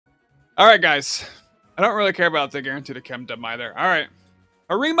All right, guys. I don't really care about the guarantee to chem dump either. All right.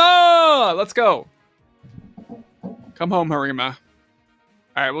 Harima! Let's go. Come home, Harima.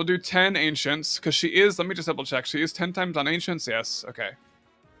 All right, we'll do 10 ancients because she is, let me just double check. She is 10 times on ancients. Yes. Okay.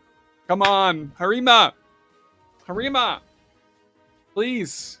 Come on, Harima. Harima.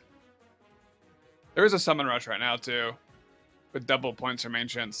 Please. There is a summon rush right now, too. With double points from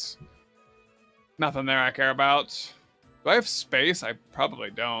ancients. Nothing there I care about. Do I have space? I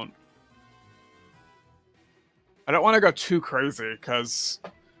probably don't. I don't want to go too crazy because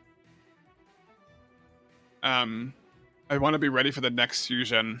I want to be ready for the next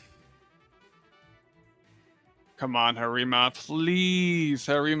fusion. Come on, Harima, please.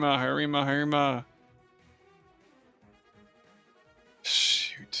 Harima, Harima, Harima.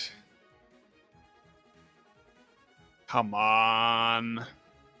 Shoot. Come on.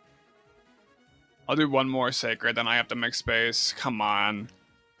 I'll do one more sacred, then I have to make space. Come on.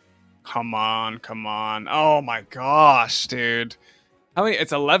 Come on, come on. Oh my gosh, dude. How many?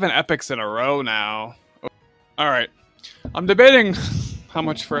 It's 11 epics in a row now. Alright. I'm debating how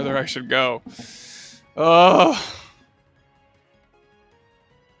much further I should go. Oh.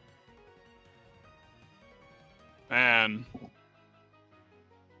 Man.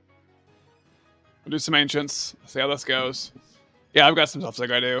 We'll do some ancients. See how this goes. Yeah, I've got some stuff I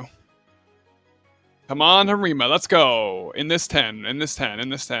gotta do. Come on, Harima, let's go. In this 10, in this 10, in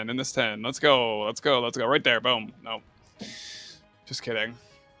this 10, in this 10. Let's go, let's go, let's go. Right there, boom. No. Just kidding.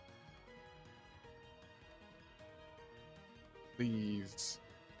 Please.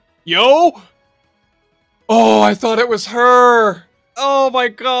 Yo! Oh, I thought it was her! Oh my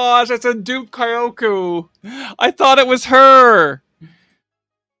gosh, it's a Duke Kyoku! I thought it was her!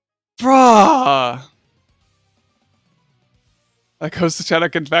 Bruh! That goes to Shadow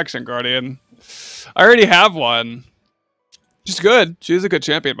Confection Guardian. I already have one. She's good. She's a good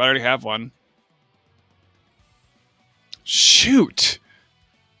champion, but I already have one. Shoot!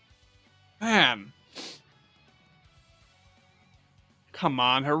 Man. Come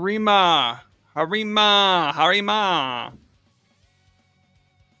on, Harima! Harima! Harima!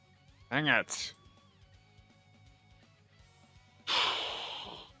 Dang it.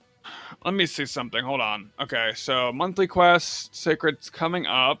 Let me see something. Hold on. Okay, so monthly quest, Sacred's coming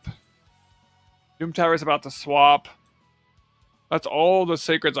up. Doom Tower's about to swap. That's all the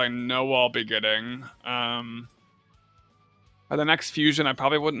Sacreds I know I'll be getting. By the next fusion, I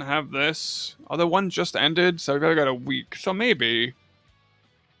probably wouldn't have this. Although one just ended, so I've got a week. So maybe.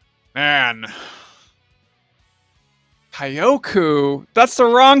 Man. Kyoku? That's the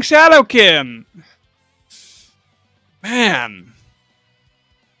wrong Shadowkin! Man.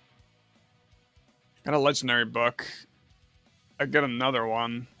 Got a legendary book. I get another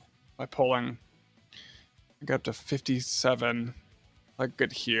one by pulling. I got up to 57. I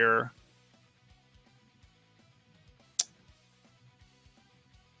get here.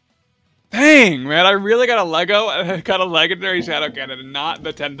 Dang, man, I really got a Lego and I got a legendary Shadowkin and not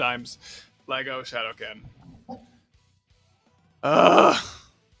the 10 times Lego Shadowkin. Ugh.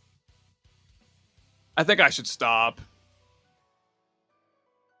 I think I should stop.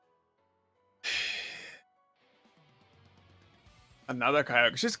 Another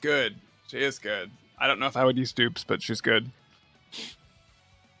Kyoku. She's good. She is good. I don't know if I would use dupes, but she's good.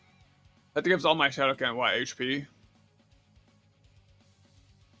 That gives all my Shadowkin what, HP?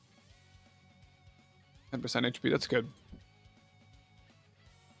 10% HP, that's good.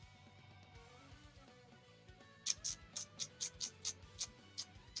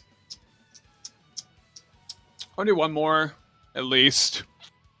 I'll do one more, at least.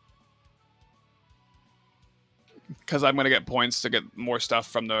 Because I'm going to get points to get more stuff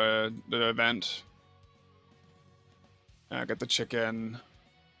from the event. I get the chicken.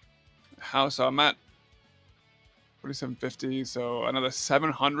 How? So I'm at 4750, so another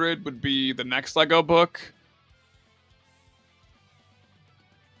 700 would be the next Lego book.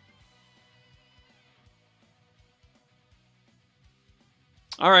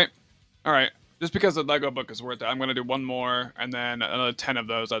 Alright. Alright. Just because the Lego book is worth it, I'm going to do one more, and then another 10 of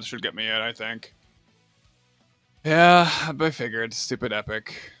those. That should get me it, I think. Yeah, I figured. Stupid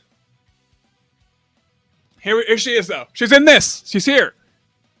epic. Here she is, though. She's in this. She's here.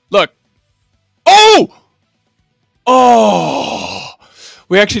 Look. Oh! Oh!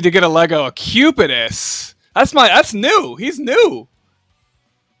 We actually did get a Lego, a Cupidus. That's new. He's new.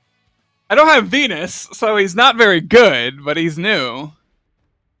 I don't have Venus, so he's not very good, but he's new.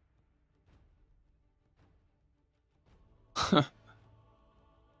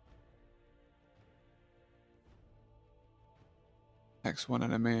 X1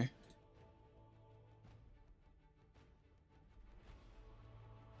 enemy.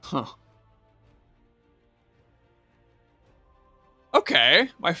 Huh. Okay,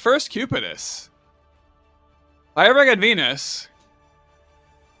 my first Cupidus. If I ever get Venus,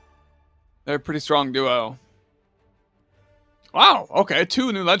 they're a pretty strong duo. Wow, okay,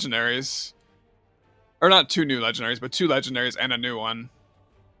 2 new legendaries. Or not 2 new legendaries, but 2 legendaries and a new one.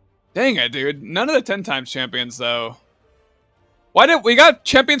 Dang it, dude. None of the 10 times champions, though. Why did we got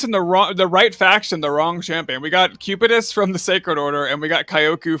champions in the right faction, the wrong champion? We got Cupidus from the Sacred Order, and we got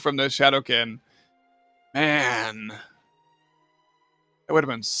Kyoku from the Shadowkin. Man, that would have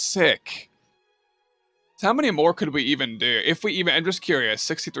been sick. So how many more could we even do? If we even, I'm just curious.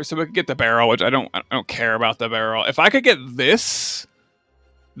 63, so we could get the barrel, which I don't care about the barrel. If I could get this,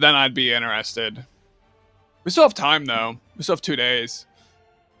 then I'd be interested. We still have time though. We still have 2 days.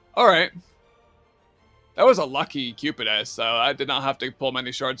 All right. That was a lucky Cupidus, so I did not have to pull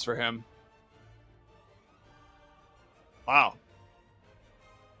many shards for him. Wow.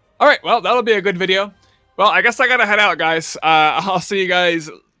 All right, well, that'll be a good video. Well, I guess I gotta head out, guys. I'll see you guys.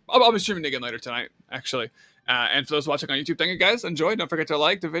 I'll be streaming again later tonight, actually. And for those watching on YouTube, thank you guys. Enjoy. Don't forget to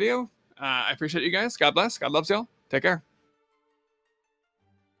like the video. I appreciate you guys. God bless. God loves y'all. Take care.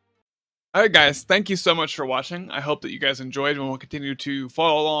 Alright guys, thank you so much for watching. I hope that you guys enjoyed and will continue to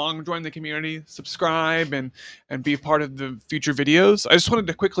follow along, join the community, subscribe, and be part of the future videos. I just wanted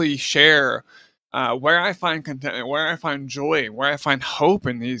to quickly share where I find contentment, where I find joy, where I find hope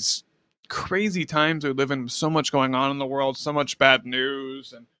in these crazy times we live in. So much going on in the world, so much bad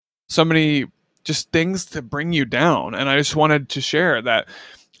news, and so many just things to bring you down. And I just wanted to share that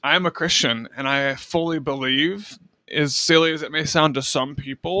I'm a Christian and I fully believe, as silly as it may sound to some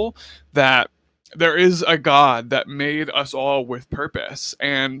people, that there is a God that made us all with purpose.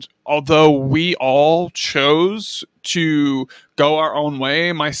 And although we all chose to go our own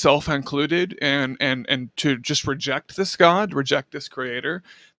way, myself included, and to just reject this God, reject this creator,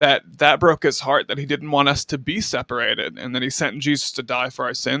 that broke his heart, that he didn't want us to be separated, and that he sent Jesus to die for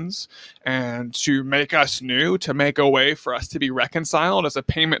our sins and to make us new, to make a way for us to be reconciled as a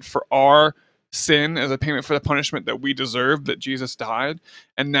payment for our sin, as a payment for the punishment that we deserve, that Jesus died.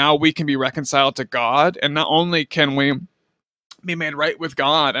 And now we can be reconciled to God. And not only can we be made right with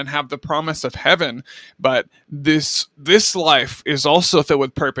God and have the promise of heaven, but this life is also filled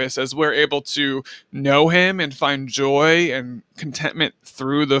with purpose, as we're able to know him and find joy and contentment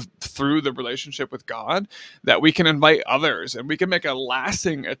through the relationship with God, that we can invite others and we can make a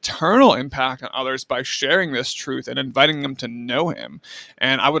lasting, eternal impact on others by sharing this truth and inviting them to know him.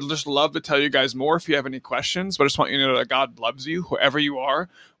 And I would just love to tell you guys more if you have any questions, but I just want you to know that God loves you, whoever you are,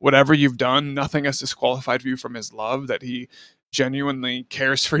 whatever you've done. Nothing has disqualified you from his love, that he genuinely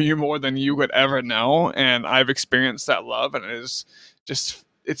cares for you more than you would ever know. And I've experienced that love, and it is just,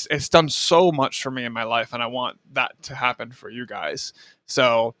 it's done so much for me in my life, and I want that to happen for you guys.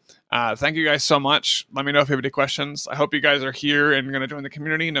 So thank you guys so much. Let me know if you have any questions. I hope you guys are here and going to join the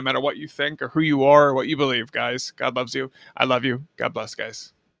community, no matter what you think or who you are or what you believe, guys. God loves you. I love you. God bless,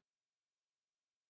 guys.